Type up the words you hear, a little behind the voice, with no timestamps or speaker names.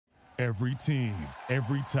Every team,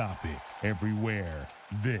 every topic, everywhere.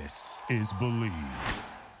 This is Believe.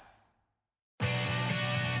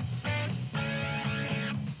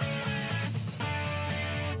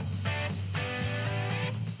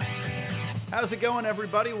 How's it going,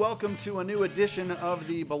 everybody? Welcome to a new edition of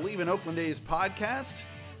the Believe in Oakland A's podcast.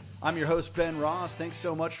 I'm your host, Ben Ross. Thanks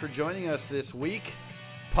so much for joining us this week.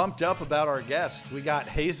 Pumped up about our guest. We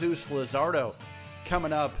got Jesus Luzardo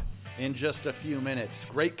coming up in just a few minutes.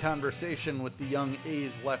 Great conversation with the young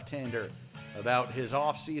A's left-hander about his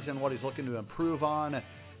offseason, what he's looking to improve on,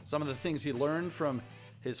 some of the things he learned from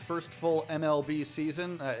his first full MLB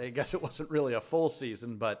season. I guess it wasn't really a full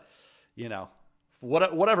season, but, you know,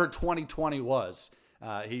 whatever 2020 was,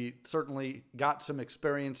 he certainly got some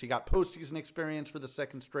experience. He got postseason experience for the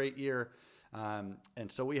second straight year. And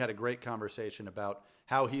so we had a great conversation about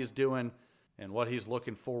how he's doing and what he's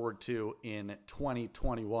looking forward to in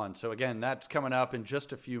 2021. So again, that's coming up in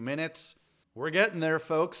just a few minutes. We're getting there,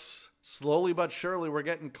 folks. Slowly but surely, we're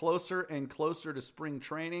getting closer and closer to spring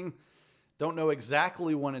training. Don't know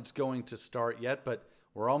exactly when it's going to start yet, but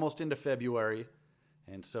we're almost into February.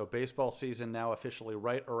 And so baseball season now officially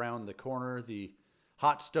right around the corner. The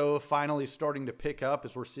hot stove finally starting to pick up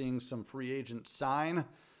as we're seeing some free agents sign.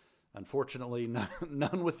 Unfortunately,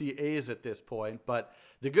 none with the A's at this point. But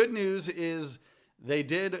the good news is they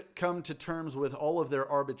did come to terms with all of their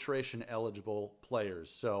arbitration-eligible players.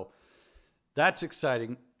 So that's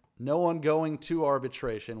exciting. No one going to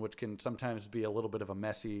arbitration, which can sometimes be a little bit of a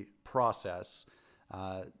messy process.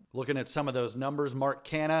 Looking at some of those numbers, Mark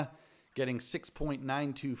Canha getting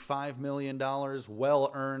 $6.925 million. Well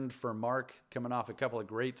earned for Mark, coming off a couple of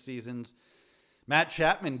great seasons. Matt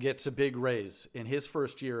Chapman gets a big raise in his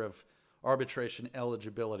first year of arbitration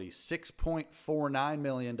eligibility. $6.49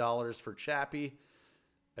 million for Chappie.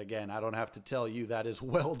 Again, I don't have to tell you that is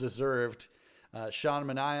well-deserved. Sean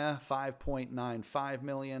Manaea, $5.95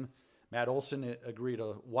 million. Matt Olson agreed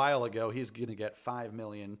a while ago. He's going to get $5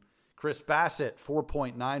 million. Chris Bassett,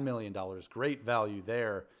 $4.9 million. Great value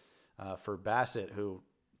there for Bassett, who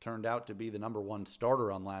turned out to be the number one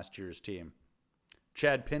starter on last year's team.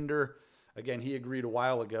 Chad Pinder, again, he agreed a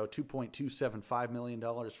while ago, $2.275 million.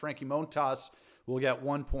 Frankie Montas will get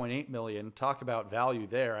 $1.8 million. Talk about value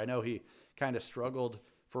there. I know he kind of struggled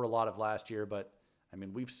for a lot of last year, but, I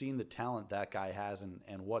mean, we've seen the talent that guy has and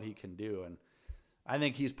what he can do. And I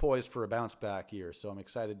think he's poised for a bounce-back year, so I'm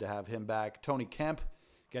excited to have him back. Tony Kemp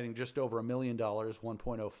getting just over $1 million,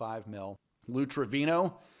 $1.05 mil. Lou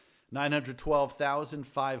Trevino,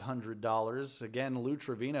 $912,500. Again, Lou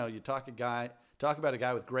Trevino, you talk about a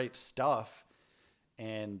guy with great stuff,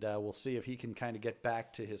 and we'll see if he can kind of get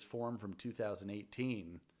back to his form from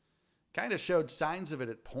 2018. Kind of showed signs of it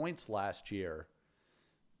at points last year,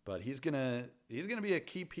 but he's gonna be a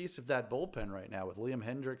key piece of that bullpen right now with Liam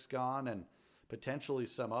Hendriks gone and potentially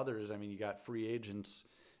some others. I mean, you got free agents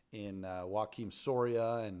in Joakim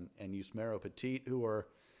Soria and Yusmeiro Petit who are,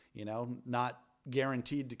 not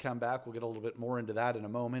guaranteed to come back. We'll get a little bit more into that in a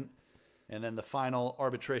moment. And then the final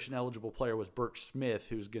arbitration-eligible player was Birch Smith,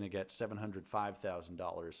 who's going to get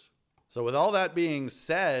 $705,000. So with all that being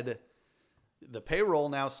said, the payroll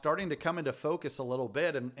now starting to come into focus a little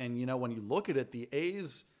bit. And when you look at it, the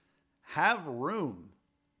A's have room.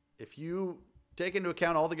 If you take into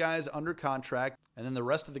account all the guys under contract and then the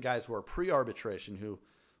rest of the guys who are pre-arbitration who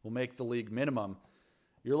will make the league minimum,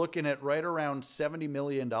 you're looking at right around $70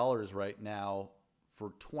 million right now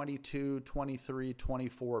for 22, 23,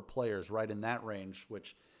 24 players, right in that range,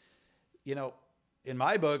 which, in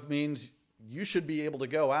my book means you should be able to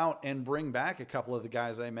go out and bring back a couple of the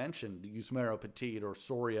guys I mentioned, Yusmeiro Petit or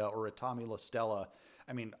Soria or Tommy La Stella.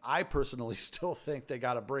 I mean, I personally still think they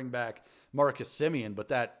got to bring back Marcus Semien, but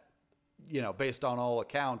that, based on all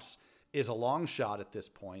accounts, is a long shot at this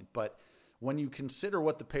point. But when you consider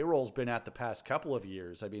what the payroll's been at the past couple of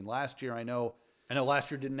years, I mean, last year, I know last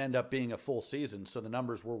year didn't end up being a full season, so the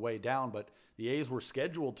numbers were way down, but the A's were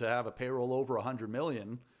scheduled to have a payroll over $100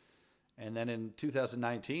 million. And then in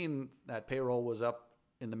 2019, that payroll was up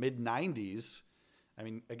in the mid-90s. I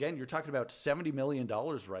mean, again, you're talking about $70 million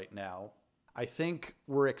right now. I think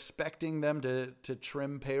we're expecting them to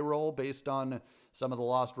trim payroll based on some of the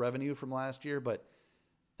lost revenue from last year, but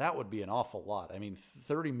that would be an awful lot. I mean,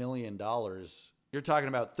 $30 million, you're talking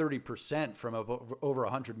about 30% from over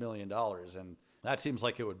 $100 million, and that seems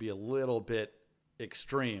like it would be a little bit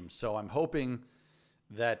extreme. So I'm hoping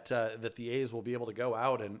that the A's will be able to go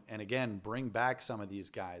out and again, bring back some of these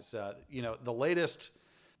guys. The latest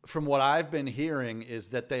from what I've been hearing is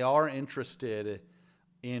that they are interested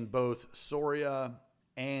in both Soria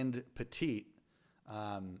and Petit.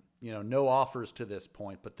 no offers to this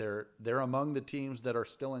point, but they're among the teams that are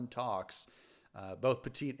still in talks. Both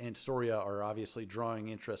Petit and Soria are obviously drawing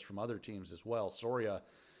interest from other teams as well. Soria,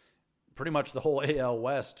 pretty much the whole AL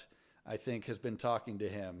West, I think, has been talking to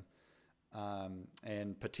him.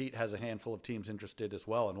 And Petit has a handful of teams interested as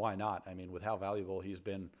well, and why not? I mean, with how valuable he's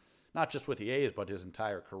been, not just with the A's, but his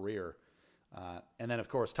entire career. And then, of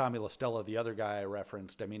course, Tommy La Stella, the other guy I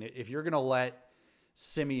referenced. I mean, if you're going to let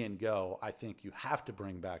Semien go, I think you have to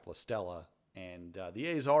bring back La Stella, and the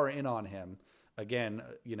A's are in on him. Again,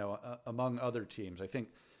 among other teams. I think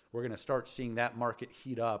we're going to start seeing that market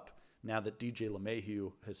heat up now that DJ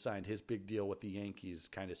LeMahieu has signed his big deal with the Yankees,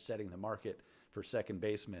 kind of setting the market for second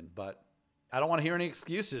baseman. But I don't want to hear any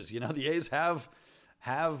excuses. The A's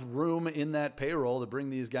have room in that payroll to bring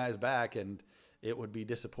these guys back, and it would be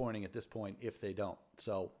disappointing at this point if they don't.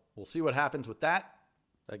 So we'll see what happens with that.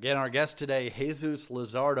 Again, our guest today, Jesus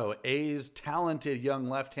Luzardo, A's talented young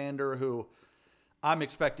left-hander who I'm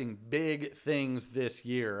expecting big things this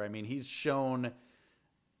year. I mean, he's shown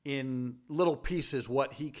in little pieces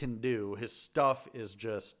what he can do. His stuff is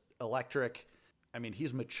just electric. I mean,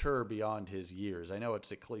 he's mature beyond his years. I know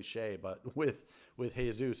it's a cliche, but with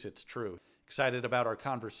Jesus, it's true. Excited about our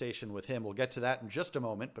conversation with him. We'll get to that in just a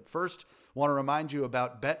moment. But first, want to remind you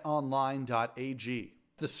about betonline.ag.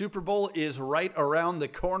 The Super Bowl is right around the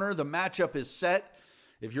corner. The matchup is set.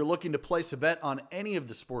 If you're looking to place a bet on any of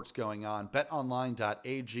the sports going on,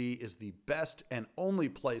 betonline.ag is the best and only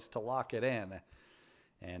place to lock it in.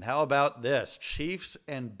 And how about this? Chiefs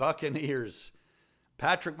and Buccaneers.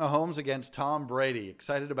 Patrick Mahomes against Tom Brady.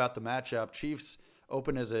 Excited about the matchup. Chiefs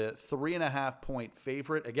open as a 3.5-point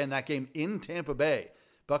favorite. Again, that game in Tampa Bay.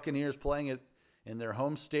 Buccaneers playing it in their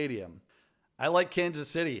home stadium. I like Kansas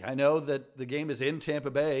City. I know that the game is in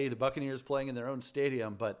Tampa Bay. The Buccaneers playing in their own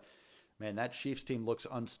stadium, but man, that Chiefs team looks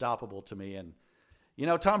unstoppable to me. And,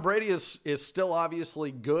 Tom Brady is still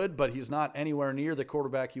obviously good, but he's not anywhere near the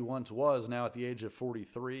quarterback he once was now at the age of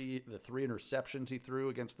 43. The 3 interceptions he threw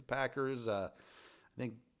against the Packers. I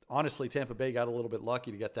think, honestly, Tampa Bay got a little bit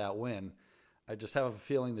lucky to get that win. I just have a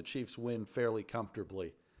feeling the Chiefs win fairly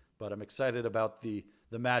comfortably. But I'm excited about the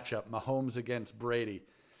matchup, Mahomes against Brady.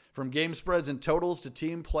 From game spreads and totals to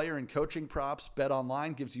team, player, and coaching props,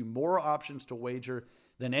 BetOnline gives you more options to wager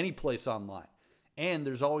than any place online. And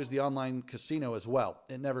there's always the online casino as well.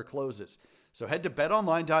 It never closes. So head to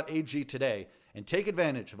betonline.ag today and take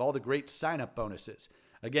advantage of all the great sign-up bonuses.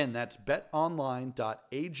 Again, that's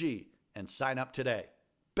betonline.ag and sign up today.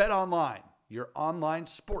 BetOnline, your online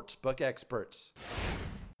sportsbook experts.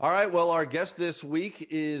 All right, well, our guest this week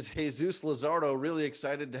is Jesus Luzardo. Really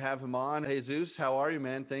excited to have him on. Jesus, how are you,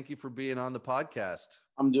 man? Thank you for being on the podcast.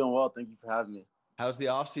 I'm doing well. Thank you for having me. How's the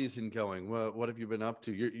off season going? What have you been up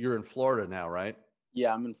to? You're in Florida now, right?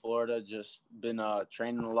 Yeah, I'm in Florida. Just been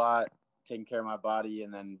training a lot, taking care of my body,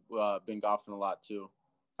 and then been golfing a lot too.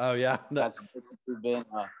 Oh yeah,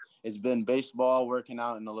 It's been baseball, working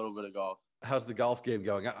out, and a little bit of golf. How's the golf game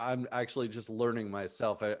going? I'm actually just learning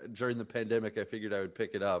myself. During the pandemic, I figured I would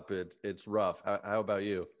pick it up. It's rough. How about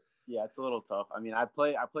you? Yeah, it's a little tough. I mean, I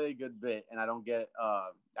play a good bit, and I don't get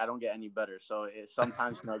any better. So it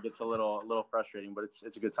sometimes gets a little frustrating, but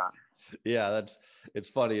it's a good time. Yeah, it's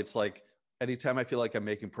funny. It's like anytime I feel like I'm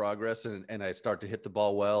making progress and I start to hit the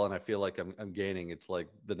ball well and I feel like I'm gaining, it's like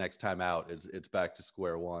the next time out it's back to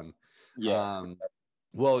square one. Yeah.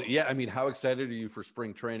 Well, yeah, I mean, how excited are you for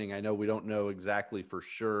spring training? I know we don't know exactly for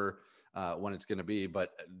sure when it's going to be,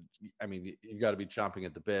 but I mean, you've got to be chomping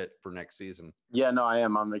at the bit for next season. Yeah, no, I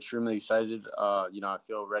am. I'm extremely excited. I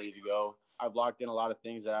feel ready to go. I've locked in a lot of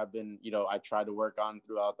things that I've been, I tried to work on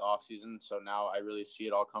throughout the off season. So now I really see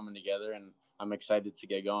it all coming together, and I'm excited to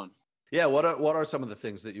get going. Yeah. What are some of the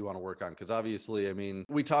things that you want to work on? Because obviously, I mean,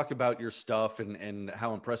 we talk about your stuff and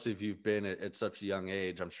how impressive you've been at such a young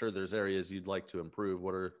age. I'm sure there's areas you'd like to improve.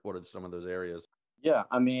 What are some of those areas? Yeah,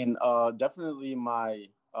 I mean, definitely my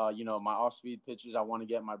off-speed pitches. I want to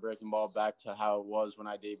get my breaking ball back to how it was when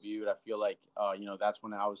I debuted. I feel like, that's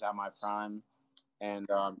when I was at my prime. And,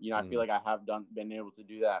 I feel like I have been able to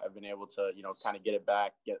do that. I've been able to, kind of get it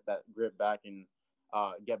back, get that grip back, and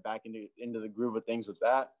get back into the groove of things with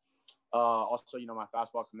that. Also, my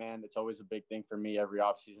fastball command, it's always a big thing for me every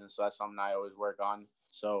offseason. So that's something I always work on.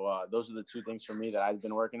 So those are the two things for me that I've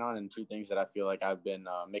been working on, and two things that I feel like I've been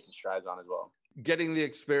making strides on as well. Getting the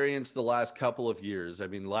experience the last couple of years. I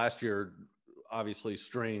mean, last year, obviously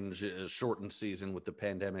strange, shortened season with the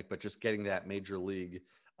pandemic, but just getting that major league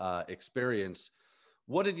experience.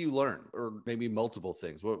 What did you learn? Or maybe multiple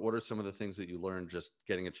things. What are some of the things that you learned just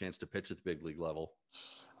getting a chance to pitch at the big league level?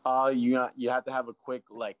 You have to have a quick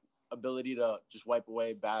ability to just wipe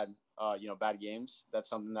away bad games. That's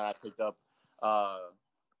something that I picked up.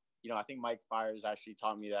 I think Mike Fiers actually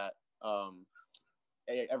taught me that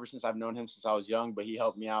ever since I've known him since I was young, but he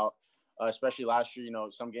helped me out, especially last year.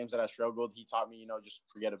 Some games that I struggled, he taught me, just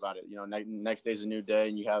forget about it. Next day's a new day,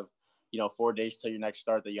 and you have, 4 days till your next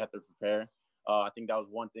start that you have to prepare. I think that was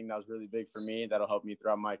one thing that was really big for me that'll help me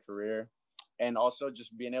throughout my career. And also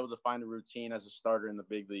just being able to find a routine as a starter in the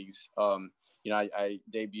big leagues. I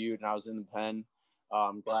debuted and I was in the pen.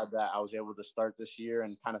 I'm glad that I was able to start this year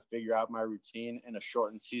and kind of figure out my routine in a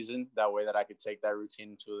shortened season. That way that I could take that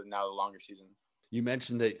routine to now the longer season. You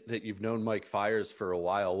mentioned that you've known Mike Fiers for a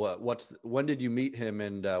while. When did you meet him,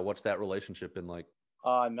 and what's that relationship been like?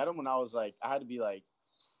 I met him when I was I had to be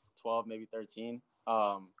 12, maybe 13.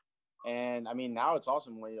 And I mean, now it's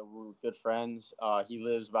awesome. We're good friends. He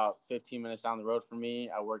lives about 15 minutes down the road from me.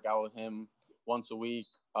 I work out with him once a week,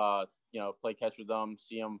 play catch with him,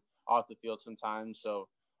 see him off the field sometimes. So,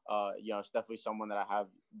 it's definitely someone that I have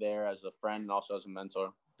there as a friend and also as a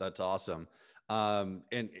mentor. That's awesome.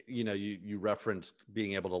 And, you referenced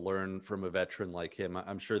being able to learn from a veteran like him.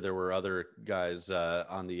 I'm sure there were other guys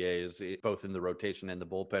on the A's, both in the rotation and the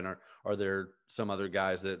bullpen. Are there some other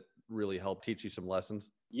guys that really helped teach you some lessons?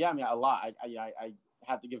 Yeah, I mean, a lot. I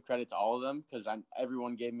have to give credit to all of them because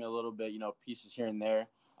everyone gave me a little bit, pieces here and there.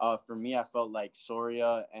 For me, I felt like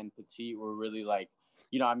Soria and Petit were really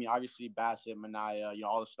obviously Bassett, Minaya,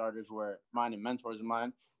 all the starters were mine and mentors of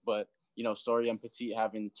mine. But, Soria and Petit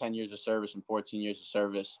having 10 years of service and 14 years of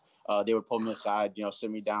service, they would pull me aside,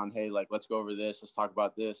 sit me down. Hey, let's go over this. Let's talk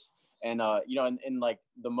about this. And, in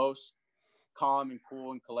the most calm and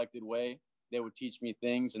cool and collected way, they would teach me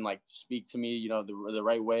things and speak to me, the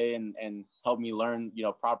right way and help me learn,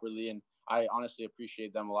 properly. And I honestly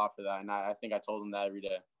appreciate them a lot for that. And I think I told them that every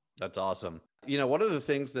day. That's awesome. One of the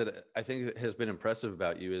things that I think has been impressive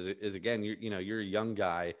about you is again, you're a young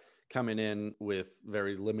guy coming in with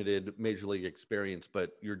very limited major league experience,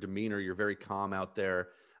 but your demeanor, you're very calm out there.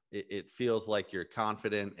 It feels like you're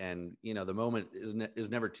confident, and the moment is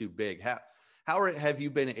never too big. How have you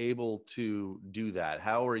been able to do that?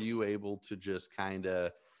 How are you able to just kind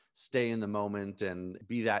of stay in the moment and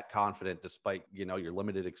be that confident despite, your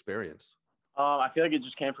limited experience? I feel like it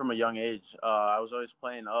just came from a young age. I was always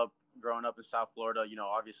growing up in South Florida.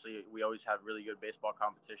 Obviously we always have really good baseball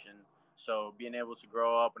competition. So being able to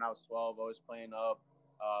grow up when I was 12, always playing up,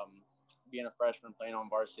 being a freshman, playing on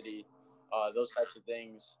varsity, those types of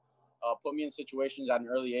things put me in situations at an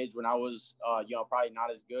early age when I was, probably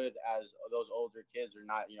not as good as those older kids, or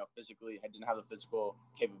not, physically, I didn't have the physical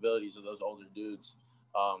capabilities of those older dudes.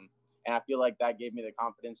 And I feel like that gave me the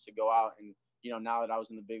confidence to go out and, now that I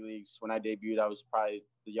was in the big leagues, when I debuted, I was probably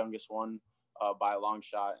the youngest one by a long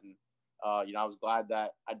shot. And, I was glad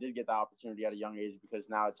that I did get the opportunity at a young age, because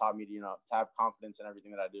now it taught me to, to have confidence in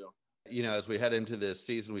everything that I do. As we head into this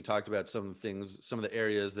season, we talked about some of the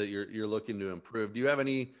areas that you're looking to improve. Do you have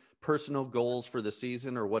any personal goals for the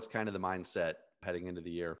season, or what's kind of the mindset heading into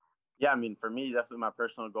the year? Yeah, I mean, for me, definitely my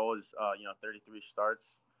personal goal is, 33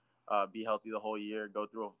 starts, be healthy the whole year, go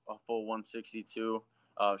through a full 162,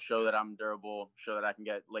 show that I'm durable, show that I can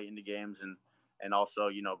get late into games, and also,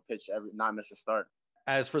 pitch not miss a start.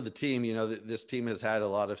 As for the team, this team has had a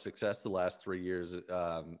lot of success the last 3 years.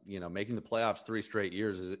 Making the playoffs 3 straight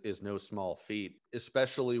years is no small feat,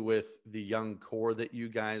 especially with the young core that you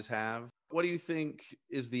guys have. What do you think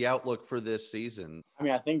is the outlook for this season? I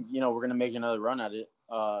mean, I think, we're going to make another run at it.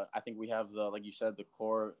 I think we have like you said, the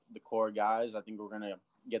core guys. I think we're going to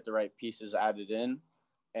get the right pieces added in.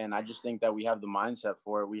 And I just think that we have the mindset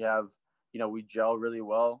for it. We have, we gel really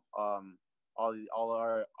well.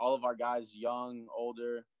 All of our guys, young,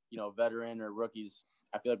 older, veteran or rookies,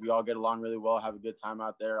 I feel like we all get along really well, have a good time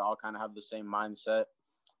out there, all kind of have the same mindset.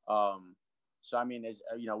 So, I mean,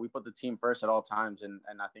 we put the team first at all times, and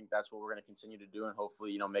I think that's what we're going to continue to do, and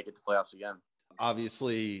hopefully, make it to playoffs again.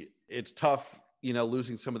 Obviously, it's tough,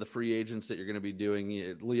 losing some of the free agents that you're going to be doing.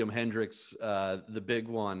 Liam Hendriks, the big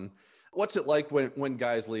one. What's it like when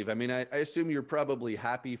guys leave? I mean, I assume you're probably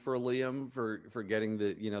happy for Liam for getting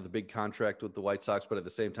the big contract with the White Sox, but at the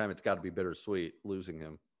same time, it's got to be bittersweet losing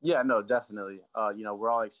him. Yeah, no, definitely. We're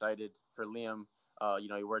all excited for Liam.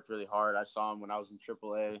 He worked really hard. I saw him when I was in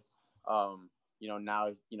AAA. Now,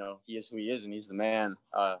 he is who he is, and he's the man.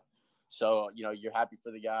 So, you're happy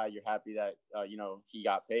for the guy. You're happy that, he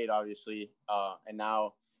got paid, obviously. And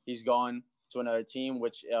now he's gone to another team,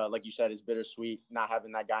 which, like you said, is bittersweet, not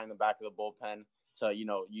having that guy in the back of the bullpen to,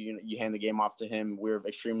 you hand the game off to him. We were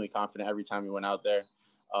extremely confident every time we went out there.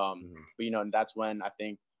 But, and that's when I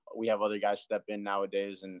think we have other guys step in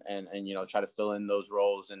nowadays and try to fill in those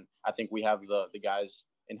roles. And I think we have the guys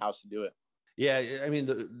in-house to do it. Yeah, I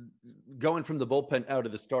mean, going from the bullpen out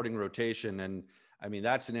of the starting rotation, and I mean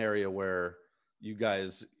that's an area where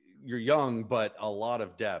you're young, but a lot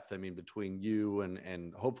of depth. I mean, between you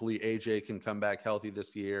and hopefully AJ can come back healthy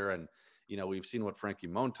this year, and we've seen what Frankie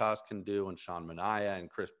Montas can do, and Sean Manaea and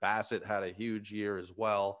Chris Bassett had a huge year as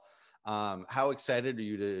well. How excited are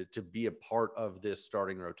you to be a part of this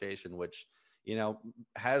starting rotation, which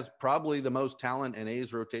has probably the most talent an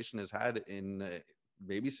A's rotation has had in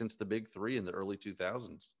maybe since the big three in the early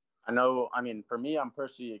 2000s. I know. I mean, for me, I'm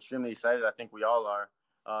personally extremely excited. I think we all are.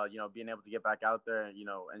 Being able to get back out there,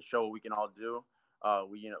 and show what we can all do.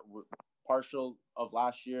 We're partial of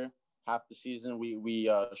last year, half the season, we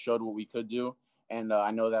showed what we could do, and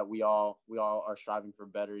I know that we all are striving for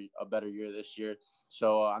a better year this year.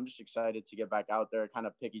 So I'm just excited to get back out there, kind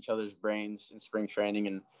of pick each other's brains in spring training,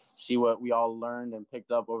 and see what we all learned and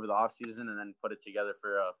picked up over the off season, and then put it together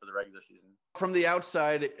for the regular season. From the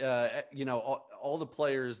outside, all the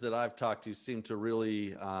players that I've talked to seem to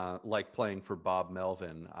really like playing for Bob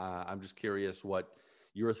Melvin. I'm just curious what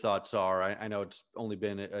your thoughts are. I know it's only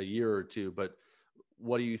been a year or two, but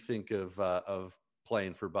what do you think of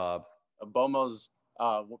playing for Bob? Bomo's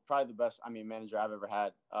probably the best, manager I've ever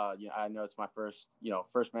had. I know it's my first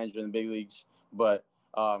manager in the big leagues, but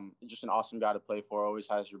just an awesome guy to play for. Always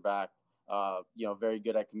has your back. Very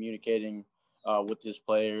good at communicating with his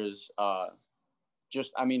players. For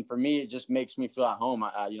me, it just makes me feel at home.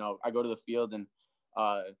 I go to the field, and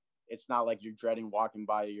it's not like you're dreading walking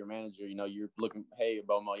by your manager. You're looking, hey,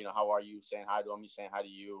 Bomo, how are you? Saying hi to him, he's saying hi to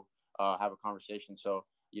you. Have a conversation. So,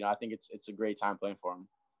 I think it's a great time playing for him.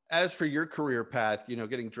 As for your career path,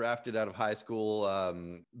 getting drafted out of high school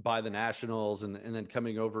by the Nationals and then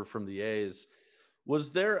coming over from the A's,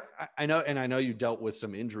 was there, I know you dealt with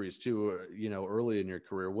some injuries too, early in your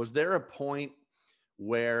career. Was there a point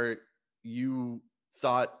where you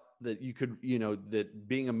thought that you could, that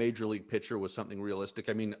being a major league pitcher was something realistic?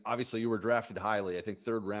 I mean, obviously you were drafted highly, I think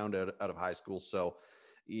third round out of high school. So,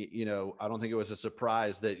 I don't think it was a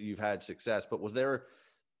surprise that you've had success, but was there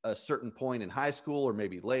a certain point in high school or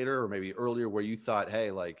maybe later or maybe earlier where you thought,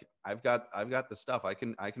 hey, like I've got the stuff, I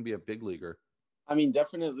can be a big leaguer? I mean,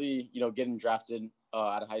 definitely, getting drafted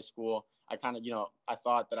out of high school, I kind of, I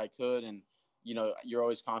thought that I could, and, you're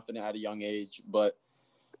always confident at a young age, but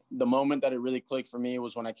the moment that it really clicked for me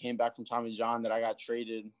was when I came back from Tommy John, that I got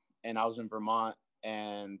traded and I was in Vermont.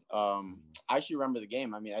 And I actually remember the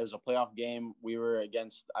game. I mean, it was a playoff game. We were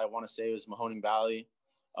against, I want to say it was Mahoning Valley.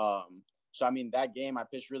 So, I mean, that game I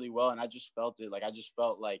pitched really well, and I just felt it. Like, I just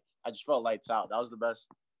felt lights out. That was the best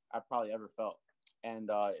I've probably ever felt.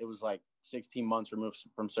 And it was like 16 months removed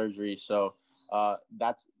from surgery. So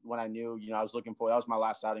that's when I knew, I was looking for, that was my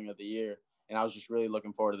last outing of the year. And I was just really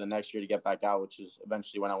looking forward to the next year to get back out, which is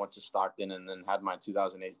eventually when I went to Stockton and then had my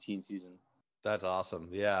 2018 season. That's awesome.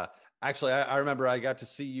 Yeah. Actually, I remember I got to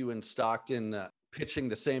see you in Stockton pitching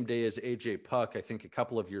the same day as AJ Puk. I think a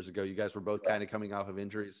couple of years ago, you guys were both kind of coming off of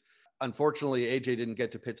injuries. Unfortunately, AJ didn't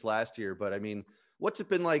get to pitch last year, but I mean, what's it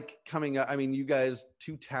been like coming up? I mean, you guys,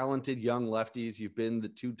 two talented young lefties, you've been the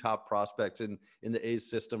two top prospects in the A's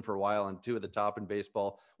system for a while and two of the top in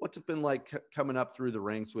baseball. What's it been like coming up through the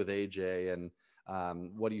ranks with AJ, and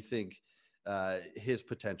what do you think his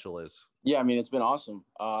potential is? Yeah, I mean, it's been awesome.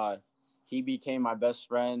 He became my best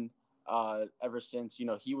friend ever since,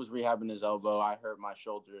 he was rehabbing his elbow. I hurt my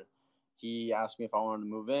shoulder. He asked me if I wanted to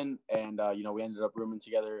move in, and, we ended up rooming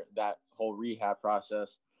together that whole rehab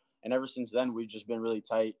process. And ever since then, we've just been really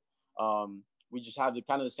tight. We just have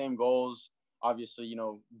the same goals, obviously,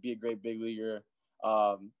 be a great big leaguer.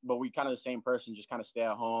 But we kind of the same person, just kind of stay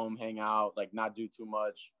at home, hang out, like not do too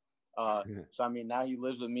much. So, I mean, now he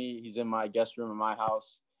lives with me. He's in my guest room in my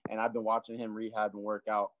house, and I've been watching him rehab and work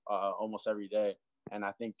out almost every day. And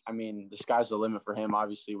I think, I mean, the sky's the limit for him,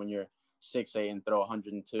 obviously, when you're 6'8" and throw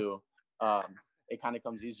 102. It kind of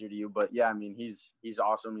comes easier to you. But, yeah, I mean, he's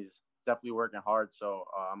awesome. He's definitely working hard. So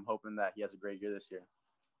I'm hoping that he has a great year this year.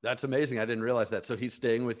 That's amazing. I didn't realize that. So he's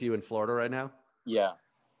staying with you in Florida right now? Yeah.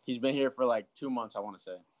 He's been here for like 2 months, I want to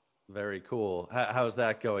say. Very cool. How's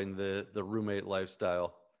that going, the roommate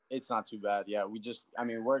lifestyle? It's not too bad. Yeah.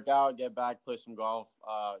 Work out, get back, play some golf.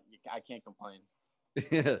 I can't complain.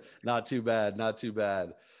 Not too bad. Not too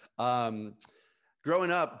bad.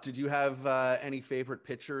 Growing up, did you have any favorite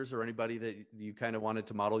pitchers or anybody that you kind of wanted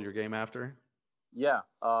to model your game after? Yeah.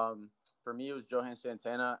 For me, it was Johan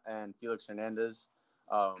Santana and Felix Hernandez.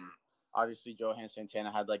 Obviously, Johan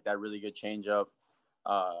Santana had like that really good changeup.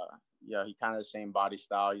 He kind of the same body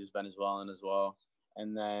style. He was Venezuelan as well.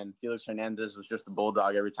 And then Felix Hernandez was just a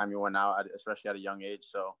bulldog every time he went out, especially at a young age.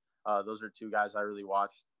 So those are two guys I really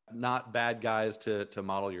watched not bad guys to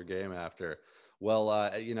model your game after. Well,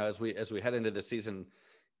 as we head into the season,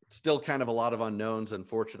 it's still kind of a lot of unknowns,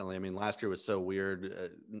 unfortunately. I mean, last year was so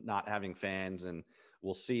weird, not having fans, and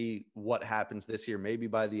we'll see what happens this year. Maybe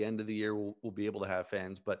by the end of the year, we'll be able to have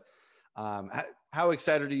fans. But how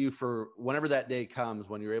excited are you for whenever that day comes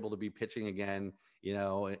when you're able to be pitching again,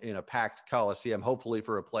 in a packed Coliseum, hopefully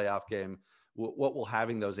for a playoff game? What will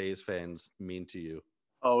having those A's fans mean to you?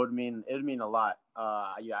 Oh, it'd mean a lot.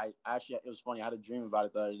 I actually, it was funny. I had a dream about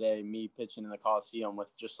it the other day, me pitching in the Coliseum with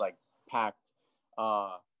just like a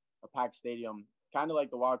packed stadium, kind of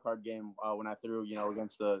like the wild card game when I threw,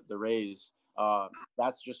 against the Rays.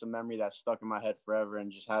 That's just a memory that's stuck in my head forever.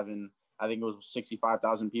 And just having, I think it was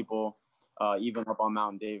 65,000 people, even up on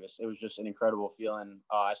Mountain Davis. It was just an incredible feeling.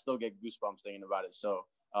 I still get goosebumps thinking about it. So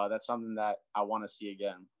that's something that I want to see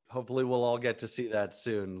again. Hopefully we'll all get to see that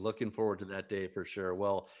soon. Looking forward to that day for sure.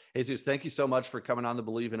 Well, Jesus, thank you so much for coming on the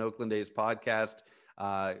Believe in Oakland A's podcast.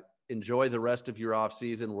 Enjoy the rest of your off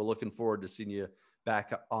season. We're looking forward to seeing you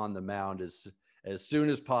back on the mound as soon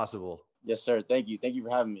as possible. Yes, sir. Thank you. Thank you for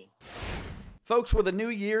having me. Folks, with a new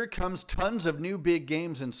year comes tons of new big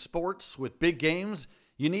games in sports. With big games,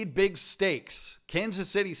 you need big stakes. Kansas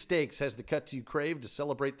City Steaks has the cuts you crave to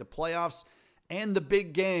celebrate the playoffs and the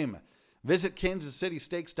big game. Visit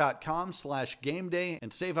kansascitysteaks.com/game day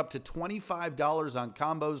and save up to $25 on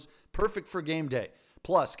combos perfect for game day.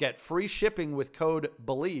 Plus, get free shipping with code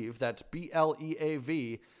BELIEVE, that's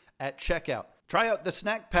BLEAV, at checkout. Try out the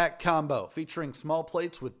Snack Pack Combo, featuring small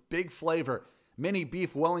plates with big flavor, mini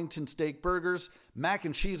beef Wellington steak burgers, mac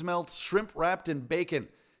and cheese melts, shrimp wrapped in bacon.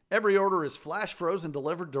 Every order is flash frozen,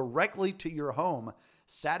 delivered directly to your home.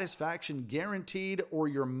 Satisfaction guaranteed or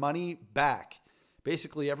your money back.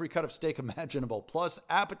 Basically every cut of steak imaginable, plus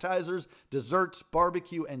appetizers, desserts,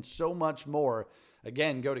 barbecue, and so much more.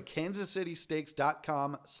 Again, go to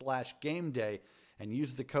kansascitysteaks.com/game day and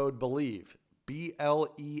use the code BELIEVE,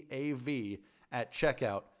 BLEAV, at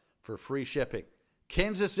checkout for free shipping.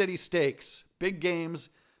 Kansas City Steaks, big games,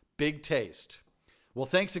 big taste. Well,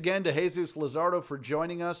 thanks again to Jesus Luzardo for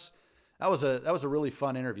joining us. That was a really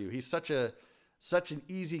fun interview. He's such an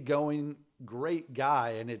easygoing, great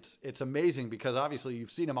guy, and it's amazing because obviously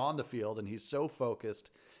you've seen him on the field and he's so focused,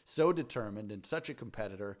 so determined, and such a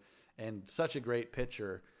competitor and such a great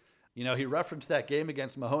pitcher. He referenced that game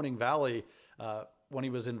against Mahoning Valley when he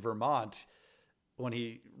was in Vermont, when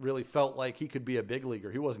he really felt like he could be a big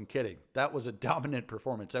leaguer. He wasn't kidding. That was a dominant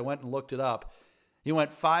performance. I went and looked it up. He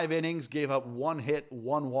went 5 innings, gave up 1 hit,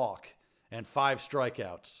 1 walk, and 5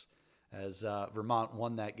 strikeouts as Vermont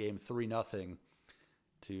won that game 3-0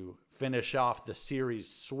 to finish off the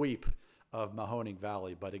series sweep of Mahoning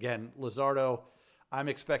Valley. But again, Luzardo, I'm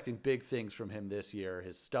expecting big things from him this year.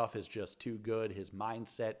 His stuff is just too good. His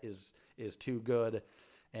mindset is too good.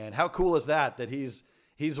 And how cool is that he's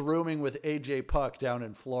rooming with AJ Puck down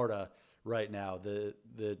in Florida right now.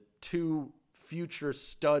 The 2 future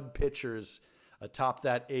stud pitchers atop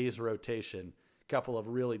that A's rotation. A couple of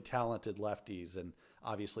really talented lefties, and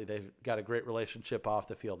obviously they've got a great relationship off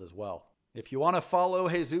the field as well. If you want to follow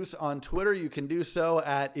Jesus on Twitter, you can do so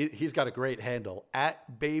he's got a great handle,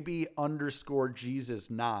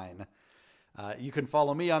 @baby_Jesus9. You can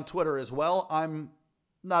follow me on Twitter as well. I'm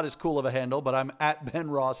not as cool of a handle, but I'm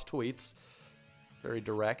 @BenRossTweets. Very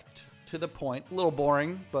direct, to the point, a little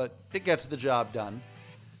boring, but it gets the job done.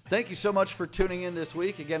 Thank you so much for tuning in this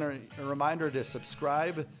week. Again, a reminder to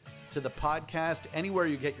subscribe to the podcast anywhere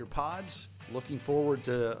you get your pods. Looking forward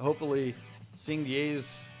to hopefully seeing the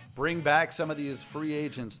A's bring back some of these free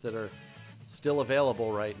agents that are still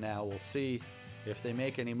available right now. We'll see if they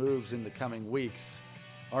make any moves in the coming weeks.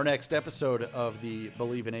 Our next episode of the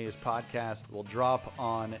Believe in A's podcast will drop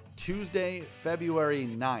on Tuesday, February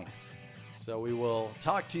 9th. So we will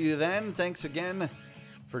talk to you then. Thanks again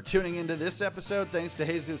for tuning into this episode. Thanks to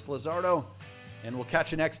Jesus Luzardo. And we'll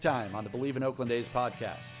catch you next time on the Believe in Oakland A's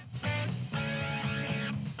podcast.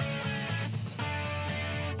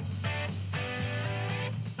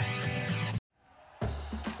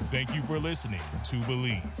 Thank you for listening to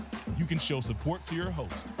Believe. You can show support to your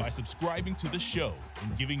host by subscribing to the show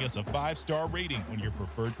and giving us a 5-star rating on your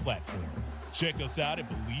preferred platform. Check us out at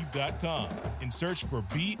Believe.com and search for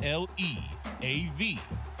BLEAV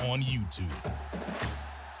on YouTube.